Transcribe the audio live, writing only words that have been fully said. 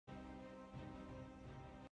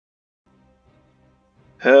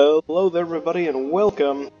Hello there everybody and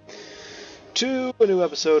welcome to a new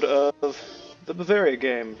episode of the Bavaria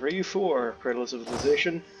game for EU4, Cradle of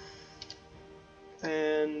Civilization.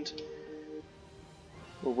 And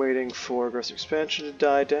we're waiting for aggressive expansion to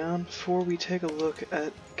die down before we take a look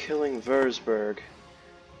at killing Würzburg.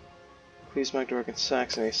 Please Magdeburg and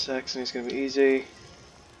Saxony. Saxony's gonna be easy.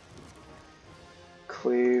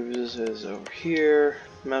 Cleves is over here.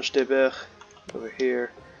 Magdeburg over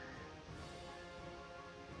here.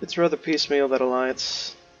 It's rather piecemeal, that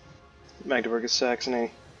alliance. Magdeburg is Saxony.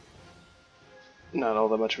 Not all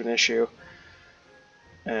that much of an issue.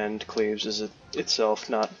 And Cleves is itself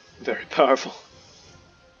not very powerful.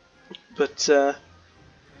 But, yeah,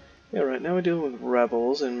 right now we're dealing with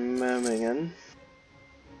rebels in Memmingen.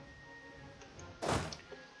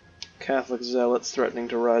 Catholic zealots threatening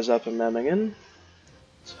to rise up in Memmingen.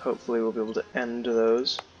 So hopefully we'll be able to end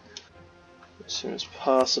those as soon as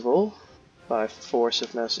possible, by force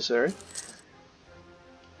if necessary.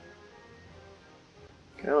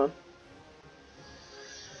 Come on.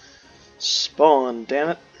 Spawn, damn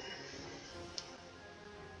it.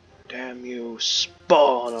 Damn you,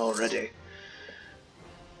 spawn already.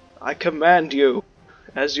 I command you,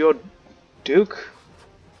 as your Duke.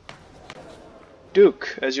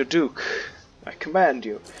 Duke, as your Duke. I command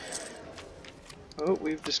you. Oh,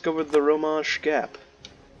 we've discovered the Romanche Gap.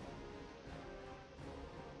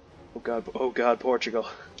 Oh god, Portugal.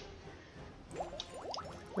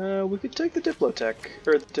 We could take the Diplotech,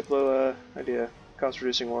 or the Diplo idea. Cost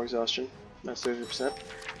reducing war exhaustion. That's 30%.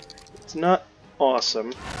 It's not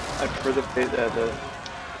awesome. I prefer the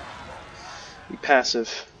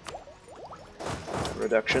passive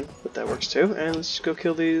reduction, but that works too. And let's just go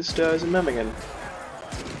kill these guys in Memmingen.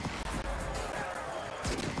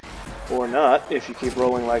 Or not, if you keep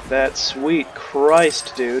rolling like that. Sweet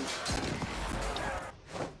Christ, dude.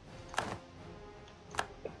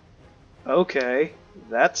 Okay,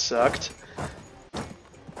 that sucked.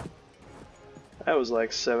 That was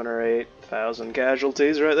like 7,000 or 8,000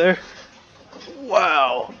 casualties right there.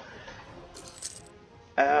 Wow!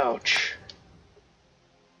 Ouch.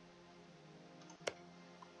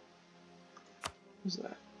 What's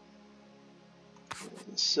that? It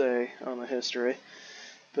doesn't say on the history,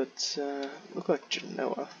 but look like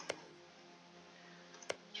Genoa.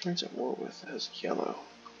 France at war with has yellow.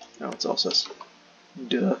 No, it's also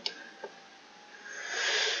duh.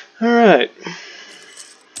 Alright.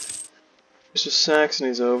 So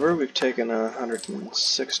Saxony's over. We've taken a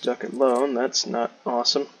 106 ducat loan. That's not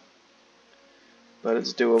awesome, but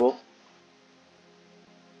it's doable.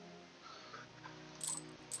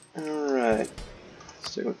 Alright.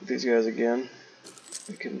 Let's take a look at these guys again.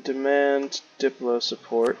 We can demand Diplo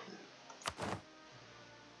support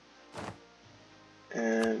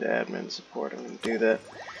and admin support. I'm going to do that.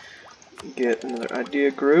 Get another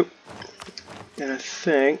idea group. And I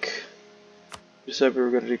think we said we were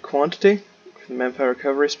going to do quantity. Manpower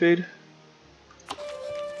recovery speed?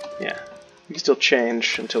 Yeah. We can still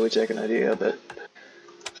change until we take an idea of it.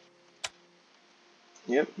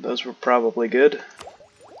 Yep, those were probably good.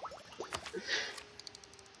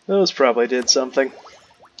 Those probably did something.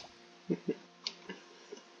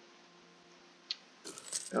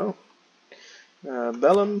 Oh.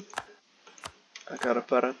 Bellum. Acara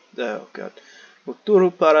para... Oh god. Futuro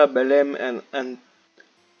para Belém and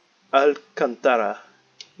Alcantara.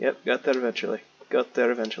 Yep, got there eventually. Got there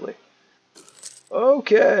eventually.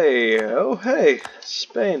 Okay. Oh, hey.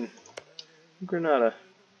 Spain. Granada.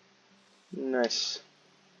 Nice.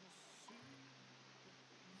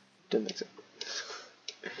 Didn't think so.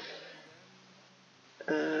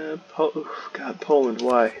 God, Poland,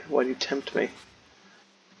 why? Why do you tempt me?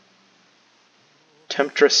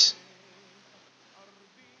 Temptress.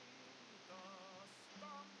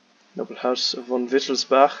 Noble House of von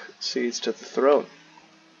Wittelsbach cedes to the throne.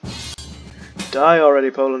 Die already,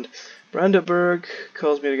 Poland. Brandenburg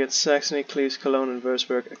calls me to get Saxony, Cleves, Cologne, and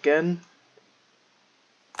Würzburg again.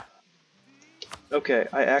 Okay,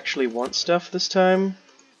 I actually want stuff this time,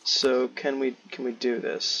 so can we do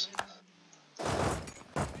this?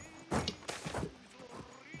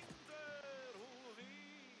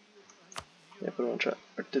 Yep, I want to try.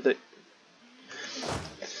 Or did they?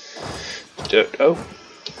 Oh,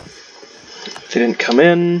 they didn't come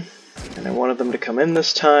in. And I wanted them to come in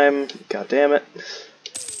this time. God damn it.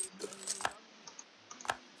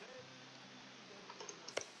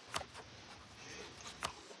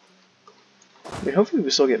 I mean, hopefully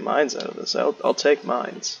we still get mines out of this. I'll take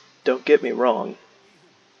mines. Don't get me wrong.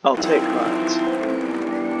 I'll take mines.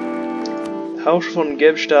 Haus von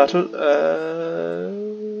Gebstadel.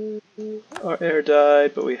 Our heir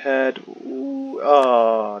died, but we had...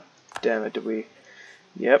 Oh, damn it. Did we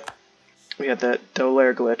Yep, we had that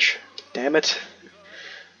Dolaire glitch. Damn it.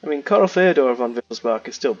 I mean, Karl Theodor von Wittelsbach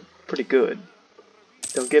is still pretty good.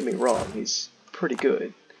 Don't get me wrong, he's pretty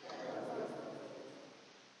good.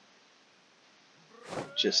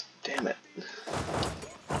 Just, damn it.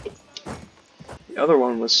 The other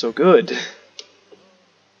one was so good.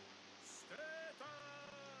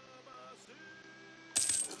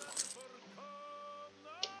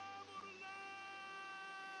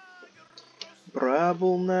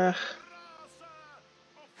 Brabelnach.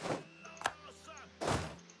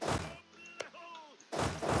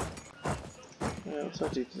 Well, let's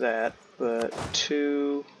not do that, but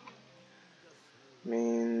 2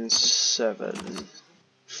 means 7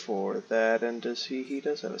 for that, and he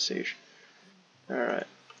does have a siege. Alright.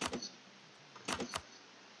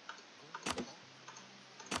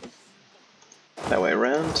 That way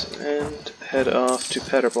around, and head off to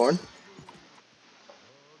Paderborn.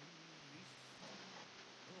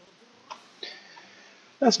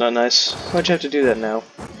 That's not nice. Why'd you have to do that now?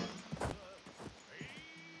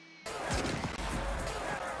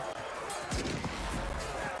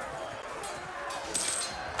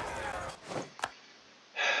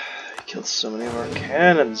 He killed so many of our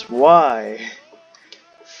cannons. Why?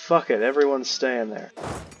 Fuck it, everyone's staying there. If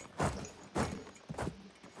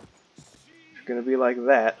you're gonna be like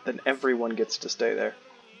that, then everyone gets to stay there.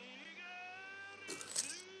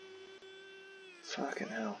 Fucking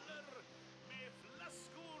hell.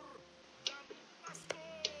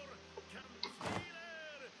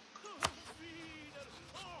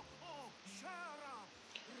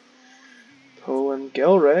 Poland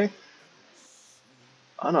Gelre.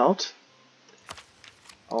 Anhalt.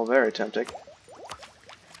 All very tempting.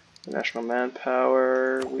 National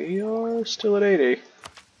manpower, we are still at 80.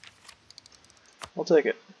 I'll take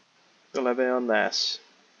it. Levy en masse.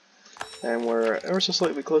 And we're ever so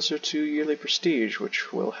slightly closer to yearly prestige,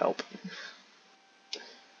 which will help.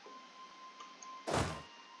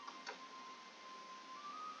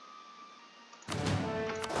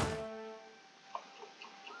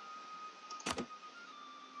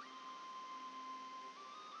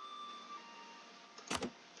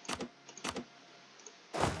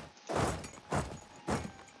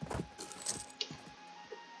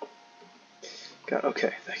 God,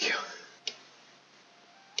 okay, thank you.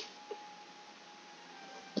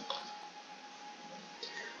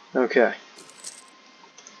 Okay.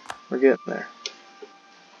 We're getting there.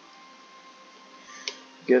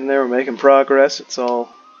 Getting there, we're making progress, it's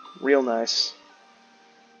all real nice.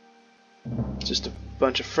 Just a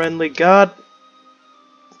bunch of friendly... God!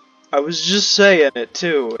 I was just saying it,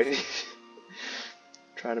 too.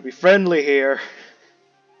 Trying to be friendly here.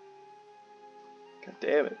 God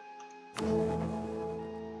damn it.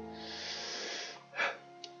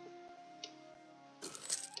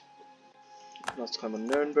 Let's climb on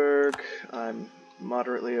Nuremberg. I'm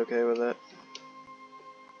moderately okay with it.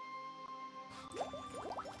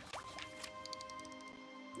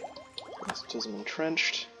 Protestantism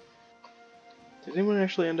entrenched. Did anyone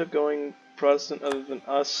actually end up going Protestant other than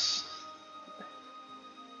us?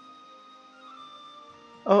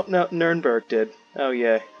 Oh, no, Nuremberg did. Oh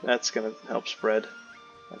yeah, that's gonna help spread.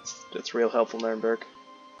 That's real helpful, Nuremberg.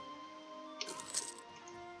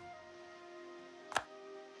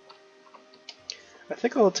 I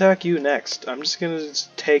think I'll attack you next. I'm just gonna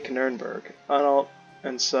take Nuremberg. Anhalt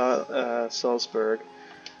and Salzburg.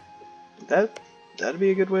 That'd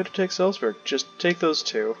be a good way to take Salzburg. Just take those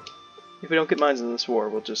two. If we don't get mines in this war,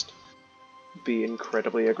 we'll just be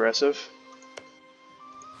incredibly aggressive.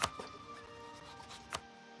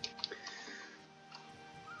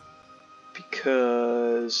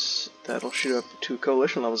 Because that'll shoot up to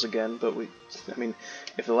coalition levels again, but I mean,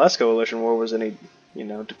 if the last coalition war was any,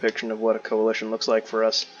 depiction of what a coalition looks like for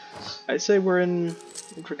us, I'd say we're in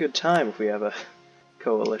for good time if we have a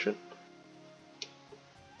coalition.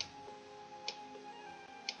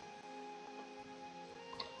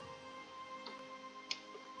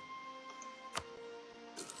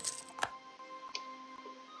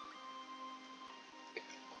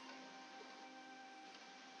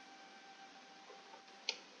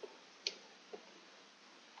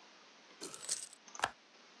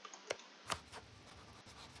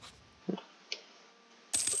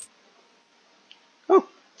 Oh,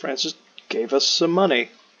 France just gave us some money.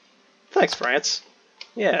 Thanks, France.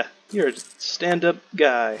 Yeah, you're a stand-up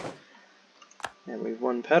guy. And we've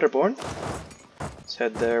won Paderborn. Let's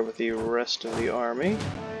head there with the rest of the army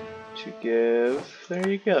to give... There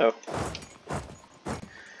you go.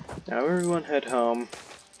 Now everyone head home.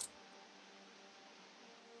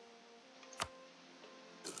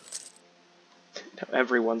 Now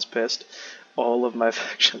everyone's pissed. All of my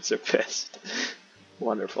factions are pissed.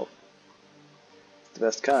 Wonderful. The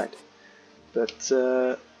best kind. But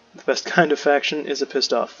the best kind of faction is a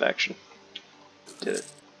pissed off faction. Did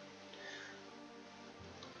it.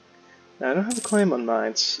 Now, I don't have a claim on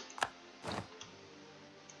mines.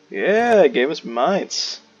 Yeah, it gave us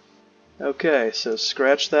mines. Okay, so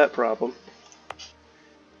scratch that problem.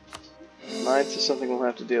 Mines is something we'll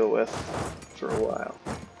have to deal with for a while,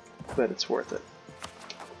 but it's worth it.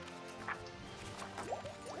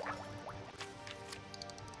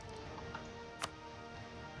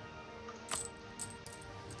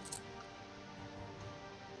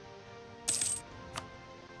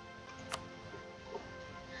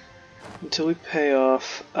 Until we pay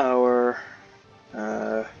off our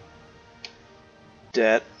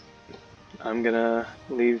debt, I'm gonna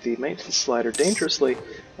leave the maintenance slider dangerously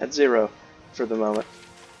at 0 for the moment.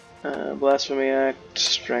 Blasphemy Act,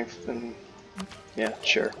 strength, and yeah,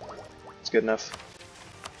 sure. It's good enough.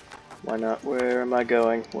 Why not? Where am I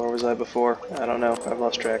going? Where was I before? I don't know. I've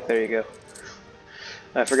lost track. There you go.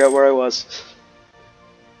 I forgot where I was.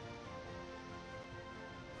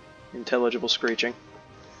 Intelligible screeching.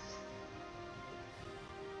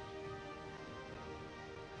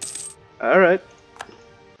 Alright.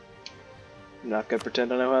 I'm not gonna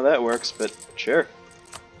pretend I know how that works, but sure.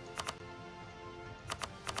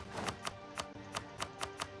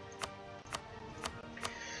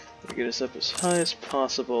 We get us up as high as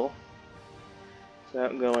possible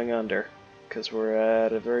without going under, because we're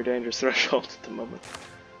at a very dangerous threshold at the moment.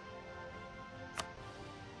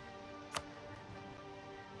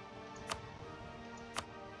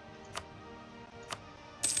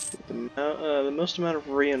 The most amount of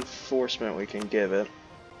reinforcement we can give it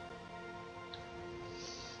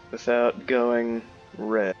without going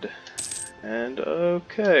red. And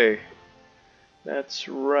okay, that's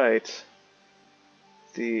right.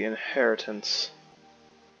 The inheritance.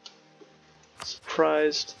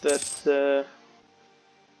 Surprised that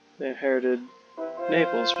they inherited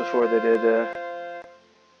Naples before they did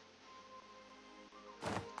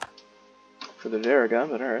for the Aragon,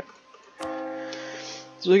 but alright.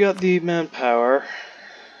 So we got the manpower.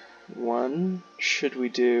 1. Should we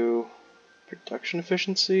do production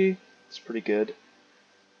efficiency? It's pretty good.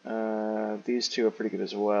 These two are pretty good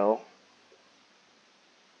as well.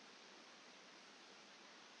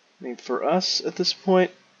 I mean, for us at this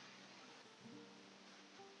point,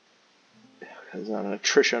 it's not an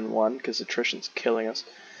attrition one, because attrition's killing us,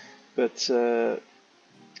 but we're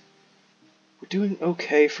doing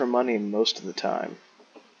okay for money most of the time.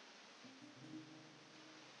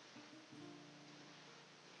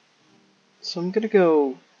 So I'm gonna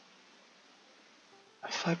go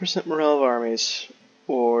 5% morale of armies,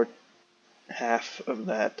 or half of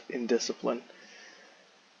that in discipline.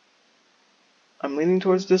 I'm leaning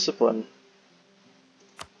towards discipline.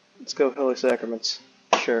 Let's go Holy Sacraments.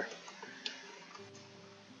 Sure.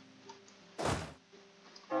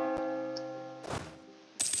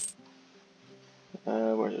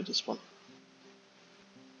 Where's the discipline?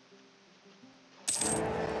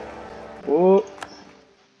 Whoa.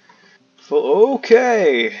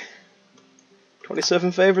 Okay!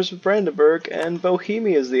 27 favors with Brandenburg, and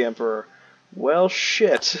Bohemia is the emperor. Well,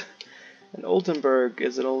 shit. And Oldenburg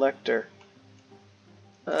is an elector.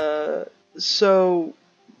 So,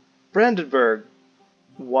 Brandenburg,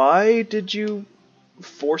 why did you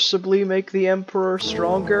forcibly make the emperor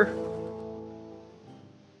stronger?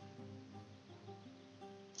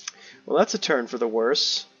 Well, that's a turn for the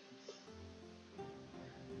worse.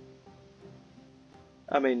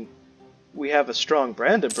 I mean, we have a strong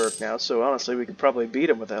Brandenburg now, so honestly we could probably beat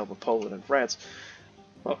him with the help of Poland and France.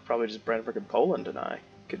 Well, probably just Brandenburg and Poland and I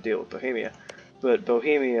could deal with Bohemia. But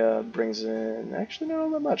Bohemia brings in... Actually, no,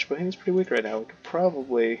 not much. Bohemia's pretty weak right now. We could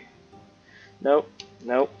probably... Nope.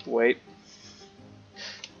 Nope. Wait.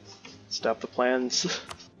 Stop the plans.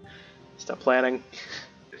 Stop planning.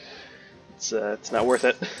 It's not worth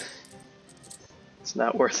it. It's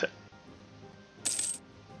not worth it.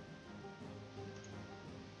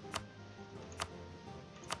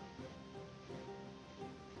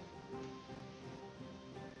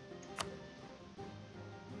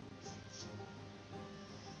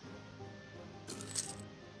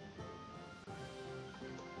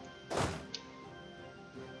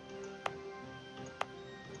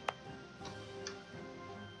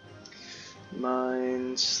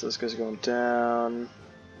 Mines, those guys are going down.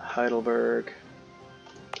 Heidelberg.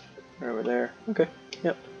 Right over there. Okay,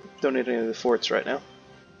 yep. Don't need any of the forts right now.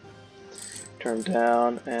 Turn them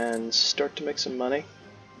down and start to make some money.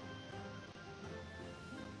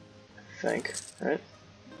 I think, right?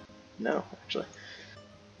 No, actually.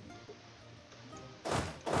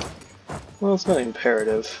 Well, it's not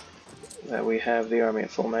imperative. that we have the army at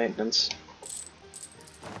full maintenance.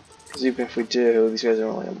 Because even if we do, these guys are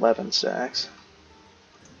only 11 stacks.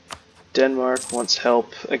 Denmark wants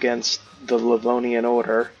help against the Livonian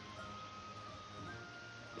Order,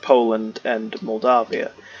 Poland, and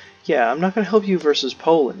Moldavia. Yeah, I'm not going to help you versus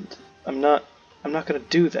Poland. I'm not going to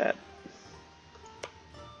do that.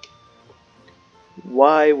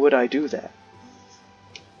 Why would I do that?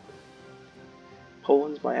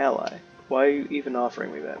 Poland's my ally. Why are you even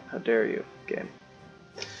offering me that? How dare you, game?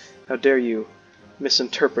 How dare you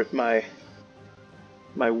misinterpret my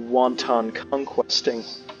wanton conquesting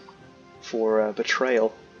for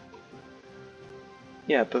betrayal?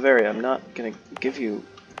 Yeah, Bavaria, I'm not gonna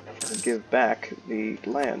give back the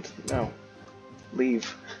land. No.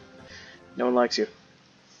 Leave. No one likes you.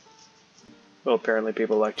 Well, apparently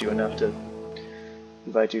people liked you enough to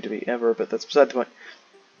invite you to be ever, but that's beside the point.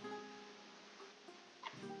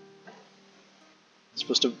 It's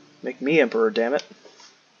supposed to make me emperor, damn it.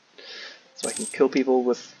 So I can kill people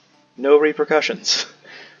with no repercussions.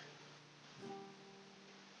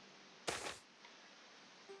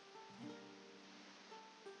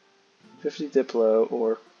 $50 Diplo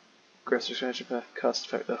or aggressive expansion path cost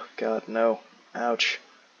effect. Oh god, no. Ouch.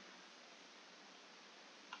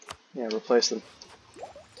 Yeah, replace them.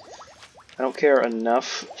 I don't care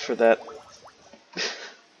enough for that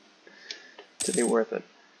to be worth it.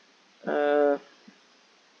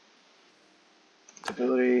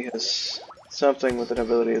 Ability has something with an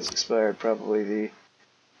ability has expired. Probably the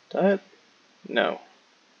diet? No.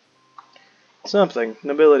 Something.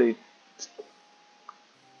 Nobility.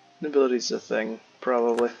 Nobility's a thing,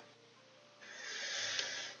 probably.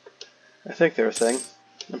 I think they're a thing.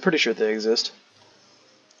 I'm pretty sure they exist.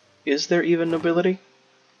 Is there even nobility?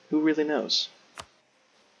 Who really knows?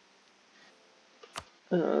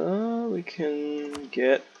 We can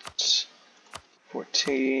get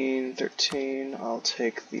 14, 13. I'll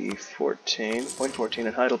take the 14. Point 14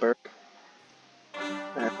 in Heidelberg.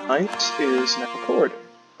 And Mainz is now cord.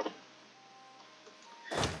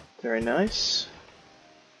 Very nice.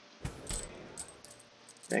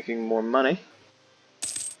 Making more money.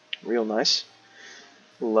 Real nice.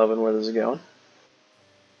 Loving where this is going.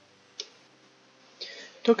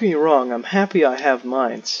 Don't get me wrong, I'm happy I have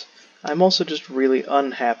Mainz. I'm also just really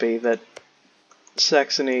unhappy that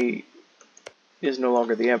Saxony is no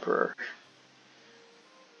longer the emperor.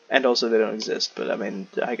 And also they don't exist, but I mean,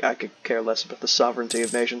 I could care less about the sovereignty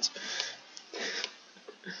of nations.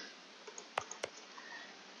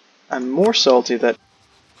 I'm more salty that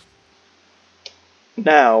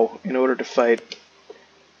now, in order to fight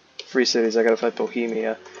Free Cities, I gotta fight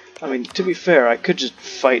Bohemia. I mean, to be fair, I could just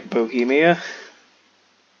fight Bohemia.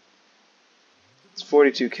 It's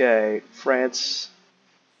 42k. France,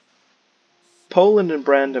 Poland and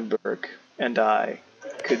Brandenburg and I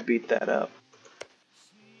could beat that up.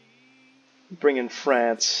 Bring in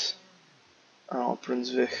France. Oh,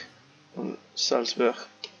 Brunswick and Salzburg.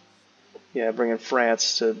 Yeah, bring in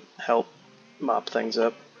France to help mop things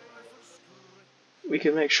up. We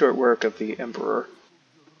can make short work of the Emperor.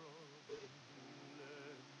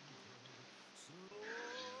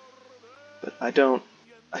 But I don't.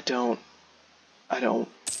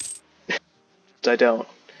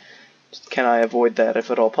 Can I avoid that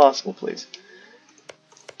if at all possible, please?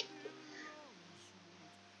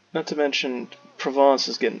 Not to mention, Provence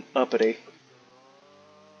is getting uppity.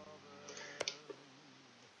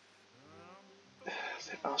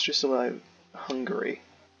 Austria still alive. Hungary.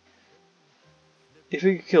 If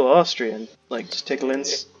we could kill Austria and like just take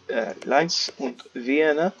Linz and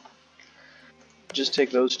Vienna, just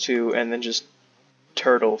take those two and then just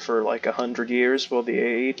turtle for like 100 years while the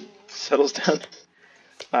aid settles down,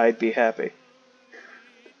 I'd be happy.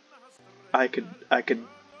 I could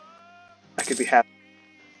be happy.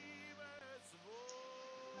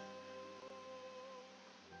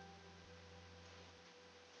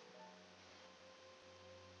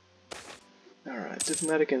 Alright,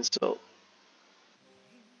 diplomatic insult.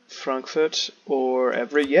 Frankfurt or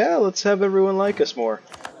every... Yeah, let's have everyone like us more.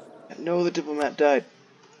 No, the diplomat died.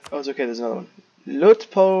 Oh, it's okay, there's another one.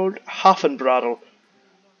 Luitpold Hafenbradel.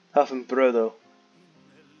 Hafenbrodel.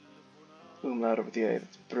 Umlaut over the A.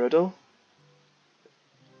 That's Brodel.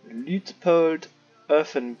 Luitpold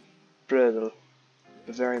Hafenbrodel.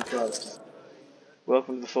 Bavarian Protestant.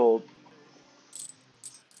 Welcome to the fold.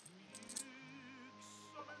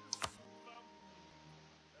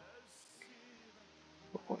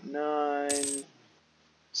 .9.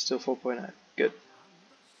 Still 4.9. Good.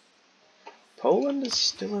 Poland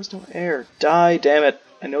still has no heir. Die, damn it.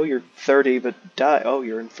 I know you're 30, but die. Oh,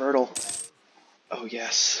 you're infertile. Oh,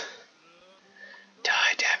 yes.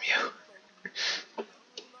 Die, damn you.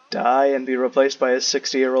 die and be replaced by a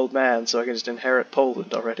 60-year-old man so I can just inherit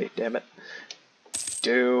Poland already, damn it.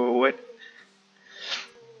 Do it.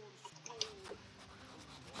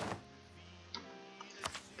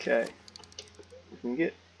 Okay. We can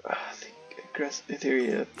get the aggressive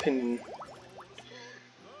theory opinion.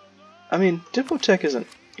 I mean, Diplotech isn't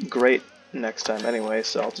great next time anyway,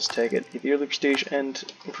 so I'll just take it. Yearly prestige and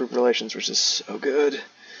improved relations, which is so good.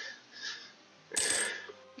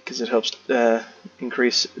 Because it helps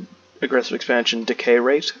increase aggressive expansion decay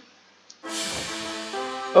rate.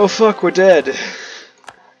 Oh fuck, we're dead!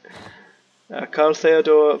 Karl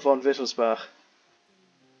Theodor von Wittelsbach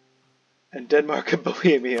and Denmark and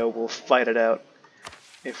Bohemia will fight it out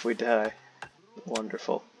if we die.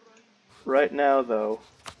 Wonderful. Right now, though,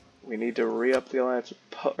 we need to re-up the alliance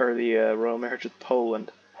with the royal marriage with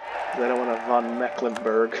Poland. Because I don't want a von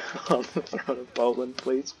Mecklenburg on the throne of Poland,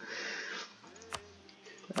 please.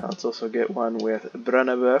 Now let's also get one with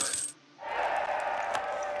Brunneberg.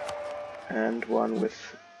 And one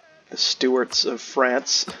with the Stuarts of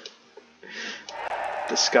France.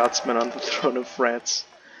 The Scotsman on the throne of France.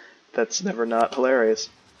 That's never not hilarious.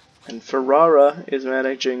 And Ferrara is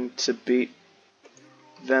managing to beat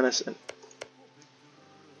Venice and...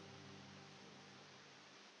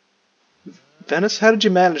 Venice? How did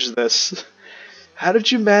you manage this? How did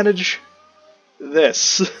you manage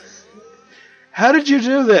this? How did you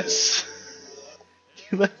do this?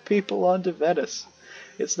 You let people onto Venice.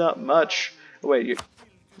 It's not much. Oh, wait,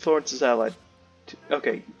 Florence is allied.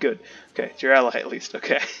 Okay, good. Okay, it's your ally at least.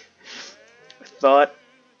 Okay. I thought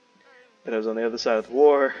that I was on the other side of the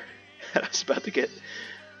war, and I was about to get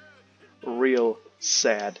real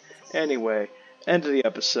sad. Anyway, end of the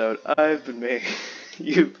episode. I've been me,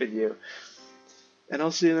 you've been you. And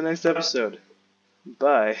I'll see you in the next episode.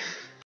 Bye.